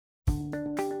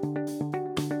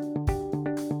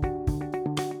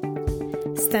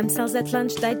Stem Cells at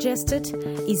Lunch Digested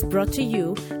is brought to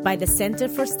you by the Centre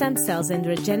for Stem Cells and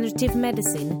Regenerative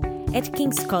Medicine at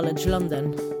King's College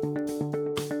London.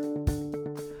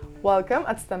 Welcome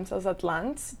at Stem Cells at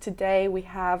Lunch. Today we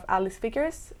have Alice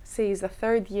Vickers. She is a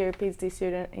third-year PhD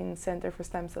student in Centre for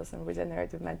Stem Cells and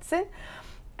Regenerative Medicine.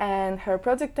 And her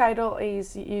project title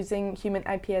is using human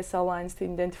iPS cell lines to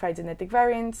identify genetic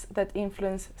variants that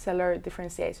influence cellular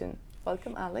differentiation.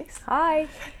 Welcome, Alice. Hi.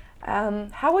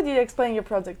 How would you explain your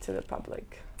project to the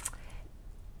public?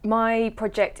 My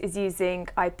project is using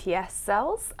iPS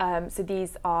cells. So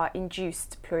these are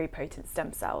induced pluripotent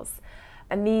stem cells.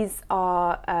 And these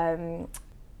are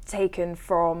taken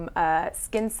from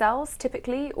skin cells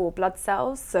typically, or blood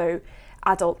cells, so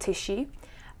adult tissue.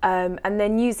 And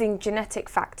then using genetic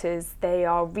factors, they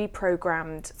are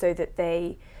reprogrammed so that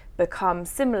they become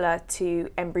similar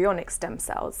to embryonic stem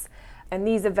cells. And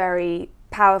these are very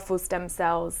powerful stem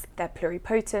cells. They're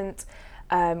pluripotent,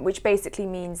 which basically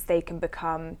means they can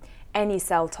become any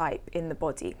cell type in the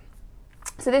body.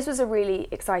 So this was a really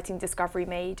exciting discovery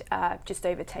made just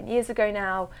over 10 years ago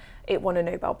now. It won a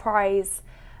Nobel Prize.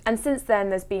 And since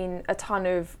then, there's been a ton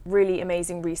of really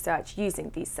amazing research using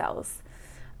these cells.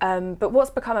 But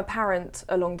what's become apparent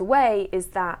along the way is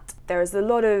that there is a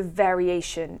lot of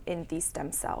variation in these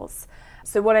stem cells.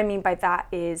 So what I mean by that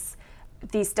is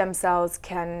these stem cells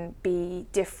can be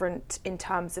different in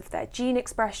terms of their gene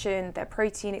expression, their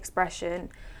protein expression,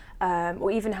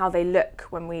 or even how they look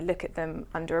when we look at them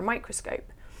under a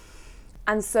microscope.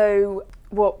 And so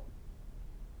what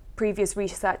previous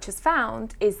research has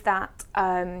found is that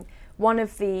one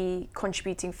of the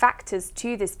contributing factors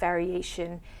to this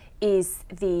variation is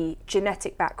the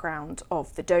genetic background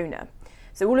of the donor.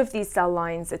 So all of these cell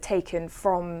lines are taken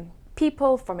from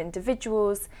people, from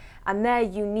individuals, and their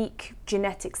unique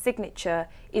genetic signature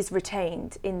is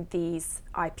retained in these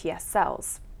iPS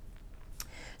cells.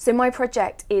 So my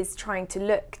project is trying to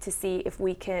look to see if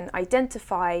we can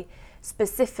identify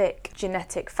specific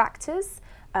genetic factors.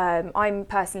 I'm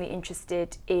personally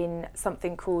interested in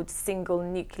something called single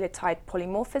nucleotide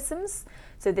polymorphisms.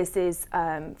 So this is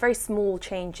very small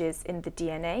changes in the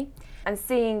DNA, and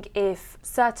seeing if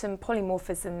certain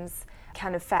polymorphisms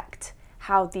can affect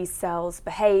how these cells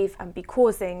behave and be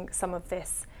causing some of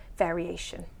this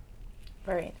variation.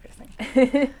 Very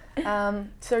interesting.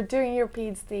 So during your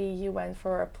PhD, you went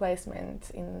for a placement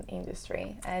in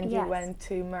industry, and Yes. you went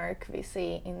to Merck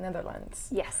VC in Netherlands.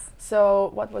 Yes.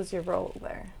 So what was your role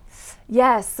there?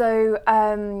 Yeah, so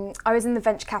I was in the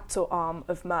venture capital arm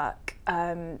of Merck.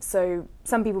 So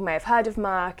some people may have heard of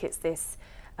Merck. It's this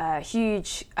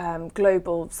huge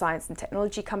global science and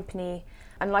technology company.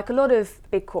 And like a lot of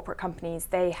big corporate companies,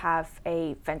 they have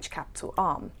a venture capital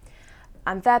arm.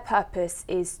 And their purpose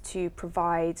is to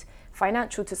provide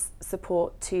financial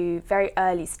support to very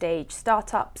early stage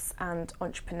startups and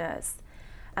entrepreneurs.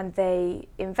 And they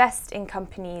invest in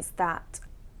companies that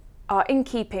are in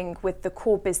keeping with the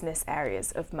core business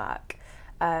areas of Merck.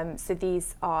 So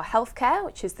these are healthcare,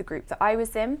 which is the group that I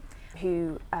was in,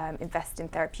 who invest in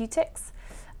therapeutics.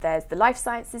 There's the life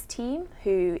sciences team,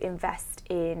 who invest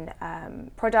in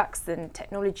products and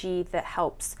technology that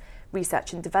helps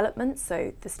research and development,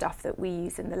 so the stuff that we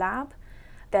use in the lab.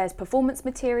 There's performance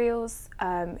materials,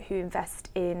 who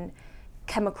invest in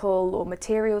chemical or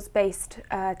materials-based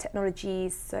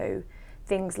technologies, so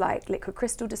things like liquid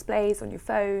crystal displays on your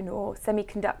phone or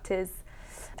semiconductors.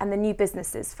 And the New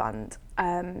Businesses Fund,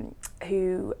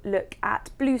 who look at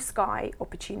blue sky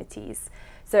opportunities,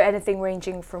 so anything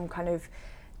ranging from kind of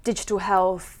digital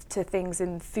health to things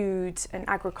in food and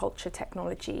agriculture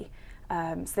technology.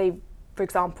 So they, for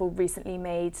example, recently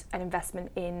made an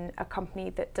investment in a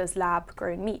company that does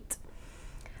lab-grown meat.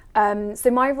 So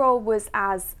my role was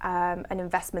as an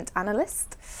investment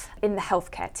analyst in the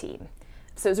healthcare team.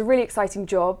 So it was a really exciting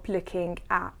job looking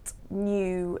at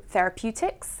new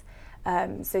therapeutics.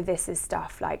 So this is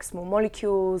stuff like small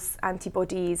molecules,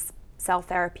 antibodies, cell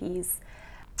therapies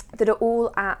that are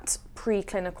all at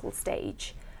preclinical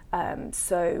stage.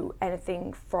 So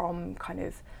anything from kind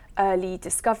of early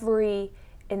discovery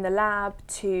in the lab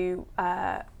to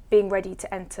being ready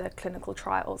to enter clinical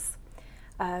trials.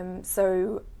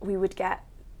 So we would get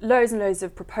loads and loads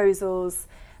of proposals,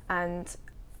 and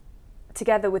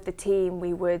together with the team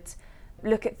we would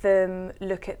look at them,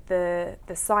 look at the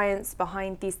science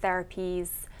behind these therapies.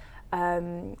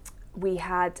 We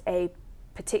had a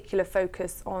particular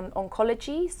focus on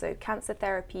oncology, so cancer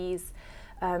therapies,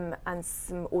 and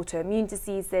some autoimmune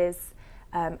diseases,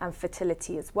 and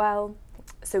fertility as well.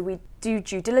 So we do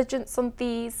due diligence on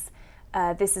these,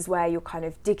 This is where you're kind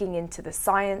of digging into the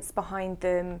science behind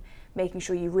them, making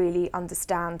sure you really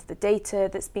understand the data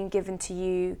that's been given to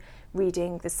you,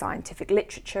 reading the scientific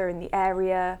literature in the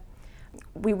area.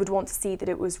 We would want to see that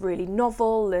it was really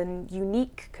novel and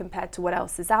unique compared to what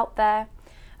else is out there.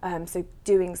 So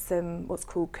doing some what's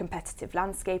called competitive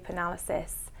landscape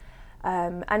analysis,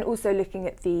 and also looking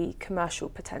at the commercial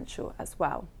potential as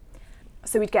well.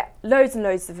 So we'd get loads and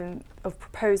loads of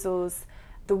proposals,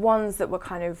 the ones that were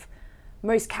kind of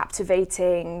most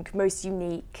captivating, most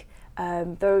unique,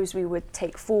 those we would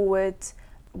take forward.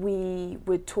 We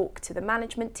would talk to the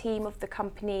management team of the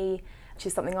company, which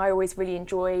is something I always really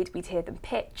enjoyed. We'd hear them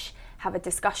pitch, have a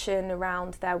discussion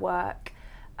around their work,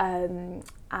 and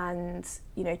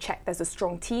check there's a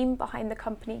strong team behind the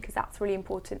company, because that's really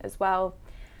important as well.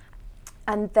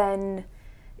 And then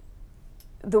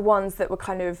the ones that were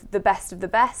kind of the best of the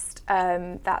best,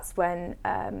 that's when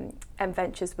M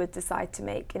Ventures would decide to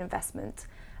make an investment.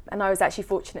 And I was actually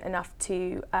fortunate enough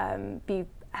to be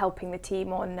helping the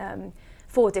team on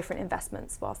 4 different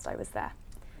investments whilst I was there.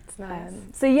 That's nice.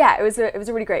 So yeah, it was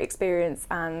a really great experience,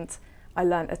 and I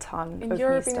learned a ton. In of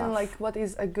your new opinion, stuff. like, what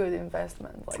is a good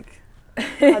investment? Like,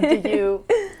 how do you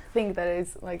think that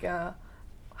is like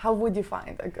how would you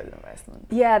find a good investment?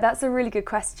 Yeah, that's a really good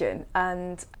question,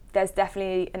 and there's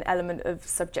definitely an element of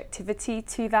subjectivity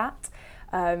to that.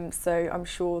 So I'm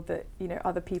sure that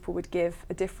other people would give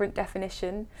a different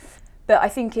definition, but I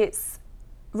think it's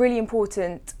really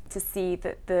important to see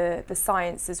that the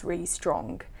science is really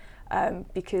strong,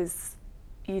 because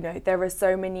there are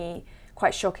so many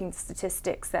quite shocking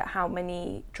statistics at how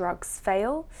many drugs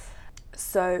fail.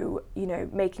 So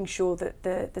making sure that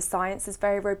the science is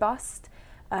very robust.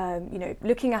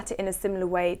 Looking at it in a similar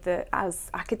way that as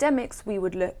academics we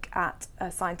would look at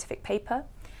a scientific paper,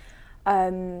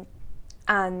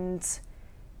 and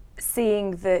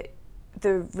seeing that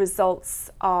the results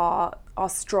are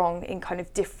strong in kind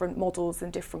of different models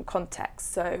and different contexts.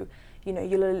 So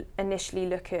you'll initially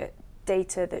look at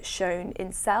data that's shown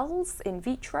in cells in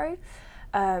vitro,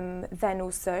 then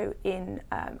also in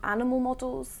animal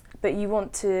models, but you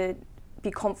want to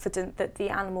be confident that the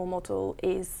animal model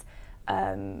is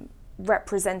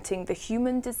representing the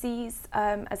human disease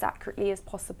as accurately as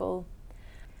possible.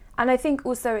 And I think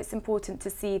also it's important to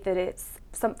see that it's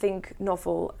something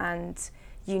novel and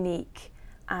unique,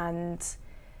 and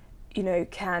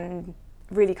can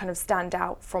really kind of stand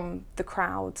out from the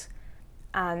crowd,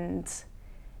 and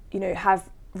have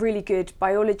really good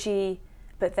biology,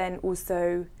 but then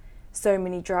also so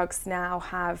many drugs now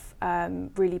have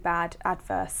really bad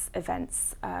adverse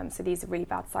events. So these are really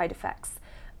bad side effects,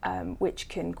 which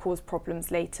can cause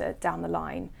problems later down the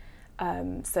line.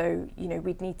 So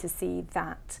we'd need to see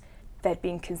that there'd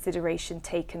been consideration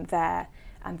taken there,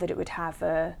 and that it would have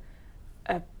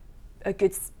a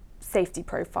good safety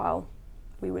profile,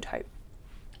 we would hope.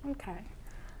 Okay.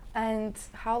 And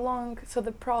how long, so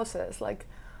the process, like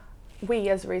we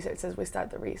as researchers, we start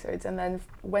the research, and then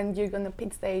when you're going to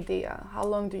pitch the idea, how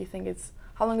long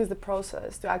is the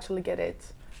process to actually get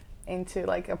it into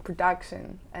like a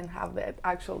production and have that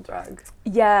actual drug?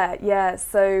 Yeah.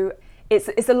 So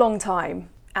it's a long time,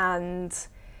 and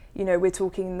we're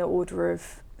talking in the order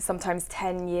of sometimes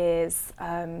 10 years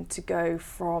to go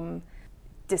from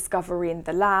discovery in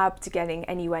the lab to getting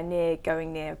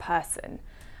going near a person,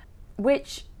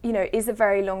 which is a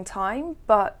very long time,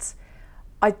 but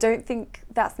I don't think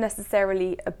that's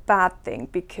necessarily a bad thing,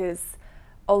 because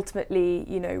ultimately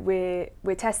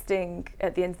we're testing,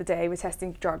 at the end of the day, we're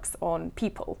testing drugs on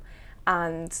people,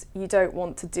 and you don't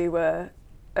want to do a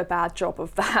bad job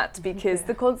of that, because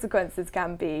the consequences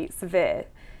can be severe,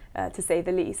 to say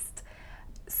the least.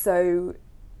 So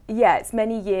yeah, it's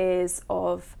many years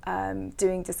of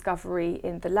doing discovery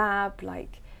in the lab,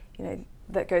 like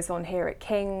that goes on here at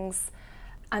King's,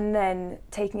 and then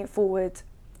taking it forward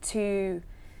to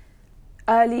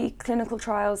early clinical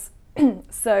trials.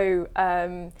 So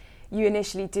you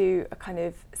initially do a kind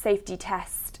of safety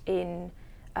test in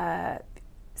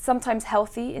sometimes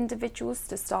healthy individuals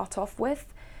to start off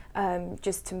with,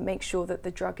 just to make sure that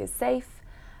the drug is safe,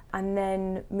 and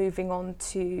then moving on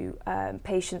to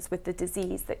patients with the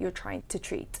disease that you're trying to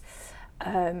treat,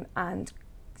 and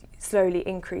slowly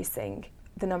increasing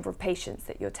the number of patients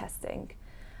that you're testing.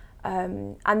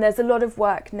 And there's a lot of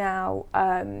work now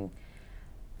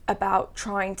about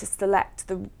trying to select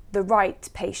the right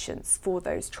patients for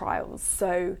those trials.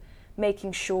 So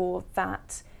making sure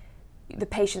that the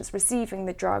patients receiving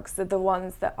the drugs are the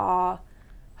ones that are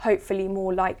hopefully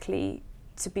more likely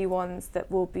to be ones that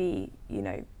will be,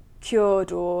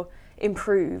 cured or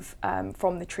improve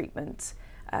from the treatment.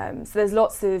 So there's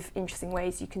lots of interesting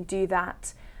ways you can do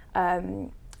that.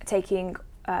 taking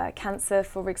cancer,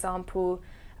 for example,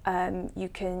 you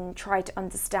can try to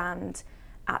understand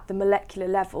at the molecular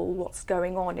level what's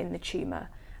going on in the tumour,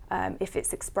 if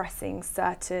it's expressing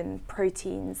certain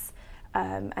proteins,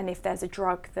 and if there's a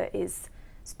drug that is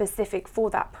specific for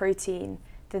that protein,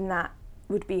 then that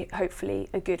would be hopefully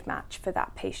a good match for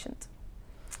that patient.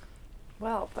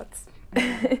 Well, that's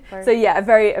so yeah,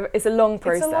 it's a long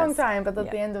process. It's a long time, but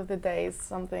at the end of the day, it's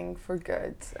something for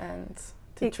good and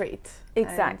to treat.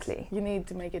 Exactly. And you need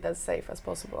to make it as safe as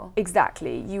possible.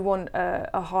 Exactly. You want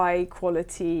a high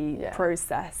quality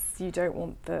process. You don't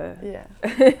want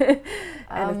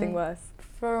anything worse.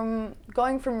 From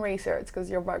going from research, because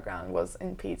your background was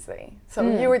in PhD, so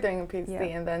you were doing a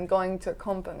PhD and then going to a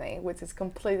company which is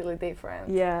completely different.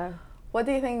 Yeah. What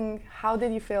do you think? How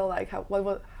did you feel like?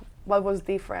 What was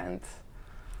different?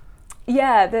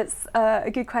 Yeah, that's a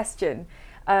good question.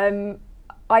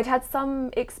 I'd had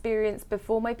some experience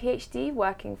before my PhD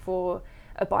working for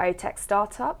a biotech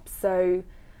startup, so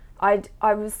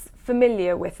I was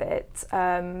familiar with it.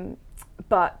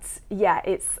 But yeah,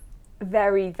 it's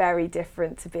very, very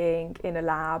different to being in a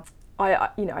lab.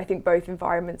 I think both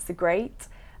environments are great.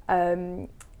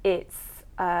 It's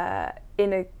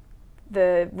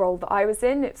the role that I was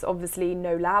in, it's obviously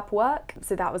no lab work,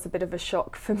 so that was a bit of a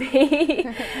shock for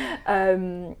me.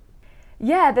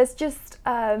 There's just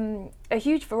a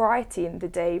huge variety in the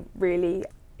day, really,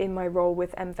 in my role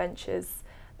with M Ventures.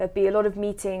 There'd be a lot of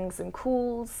meetings and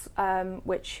calls,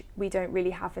 which we don't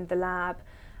really have in the lab,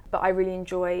 but I really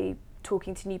enjoy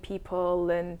talking to new people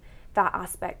and that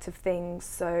aspect of things,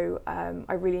 so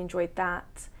I really enjoyed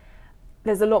that.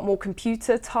 There's a lot more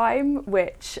computer time,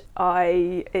 which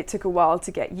it took a while to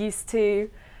get used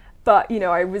to, but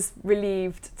I was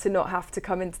relieved to not have to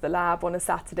come into the lab on a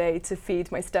Saturday to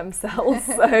feed my stem cells.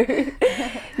 So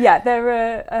yeah,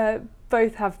 there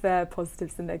both have their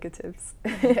positives and negatives.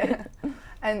 Yeah.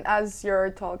 And as your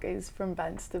talk is from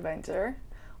bench to venture,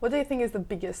 what do you think is the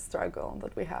biggest struggle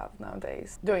that we have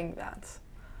nowadays doing that?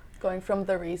 Going from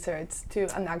the research to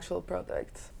an actual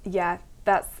product? Yeah,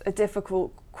 that's a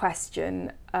difficult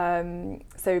question.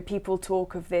 So people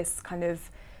talk of this kind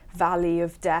of valley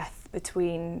of death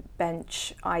between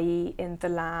bench, i.e. in the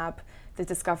lab, the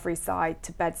discovery side,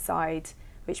 to bedside,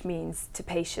 which means to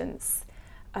patients.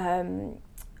 And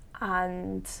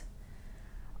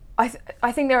I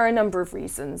think there are a number of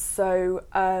reasons. So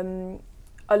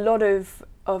a lot of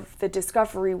the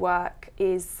discovery work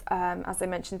is, as I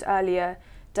mentioned earlier,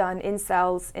 done in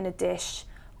cells, in a dish,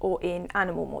 or in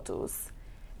animal models,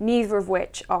 neither of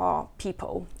which are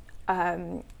people.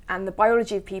 And the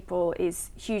biology of people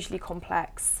is hugely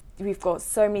complex. We've got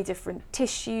so many different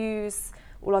tissues,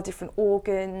 all our different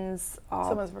organs.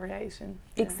 So much variation.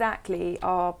 Exactly.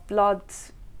 Our blood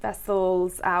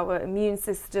vessels, our immune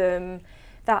system,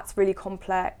 that's really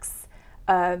complex.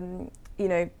 Going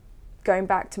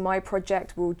back to my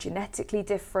project, we're all genetically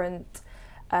different.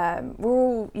 We're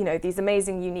all, these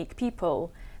amazing, unique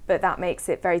people, but that makes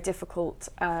it very difficult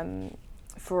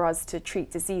for us to treat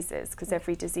diseases, because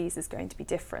every disease is going to be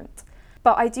different.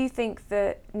 But I do think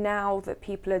that now that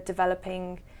people are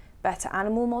developing better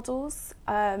animal models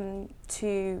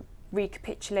to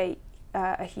recapitulate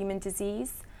a human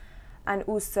disease, and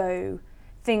also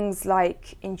things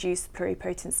like induced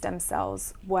pluripotent stem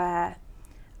cells, where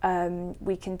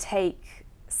we can take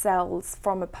cells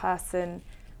from a person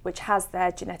which has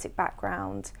their genetic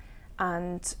background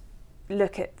and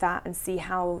look at that and see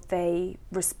how they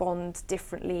respond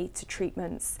differently to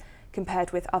treatments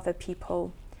compared with other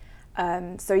people.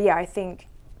 I think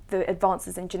the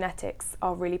advances in genetics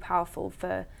are really powerful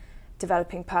for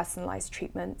developing personalised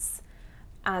treatments.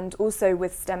 And also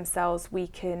with stem cells, we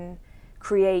can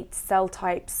create cell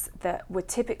types that were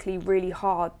typically really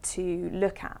hard to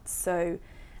look at. So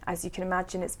as you can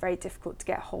imagine, it's very difficult to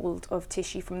get hold of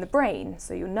tissue from the brain,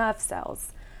 so your nerve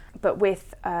cells. But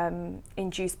with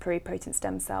induced pluripotent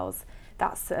stem cells,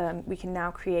 we can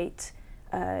now create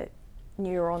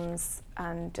neurons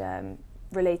and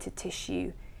related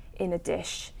tissue in a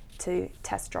dish to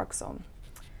test drugs on.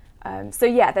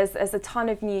 There's a ton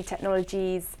of new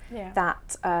technologies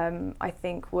that I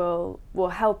think will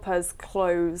help us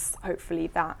close, hopefully,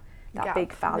 that gap.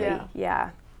 Big valley.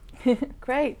 Yeah.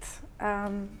 Great.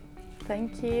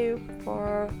 Thank you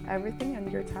for everything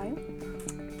and your time.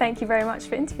 Thank you very much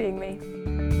for interviewing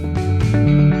me.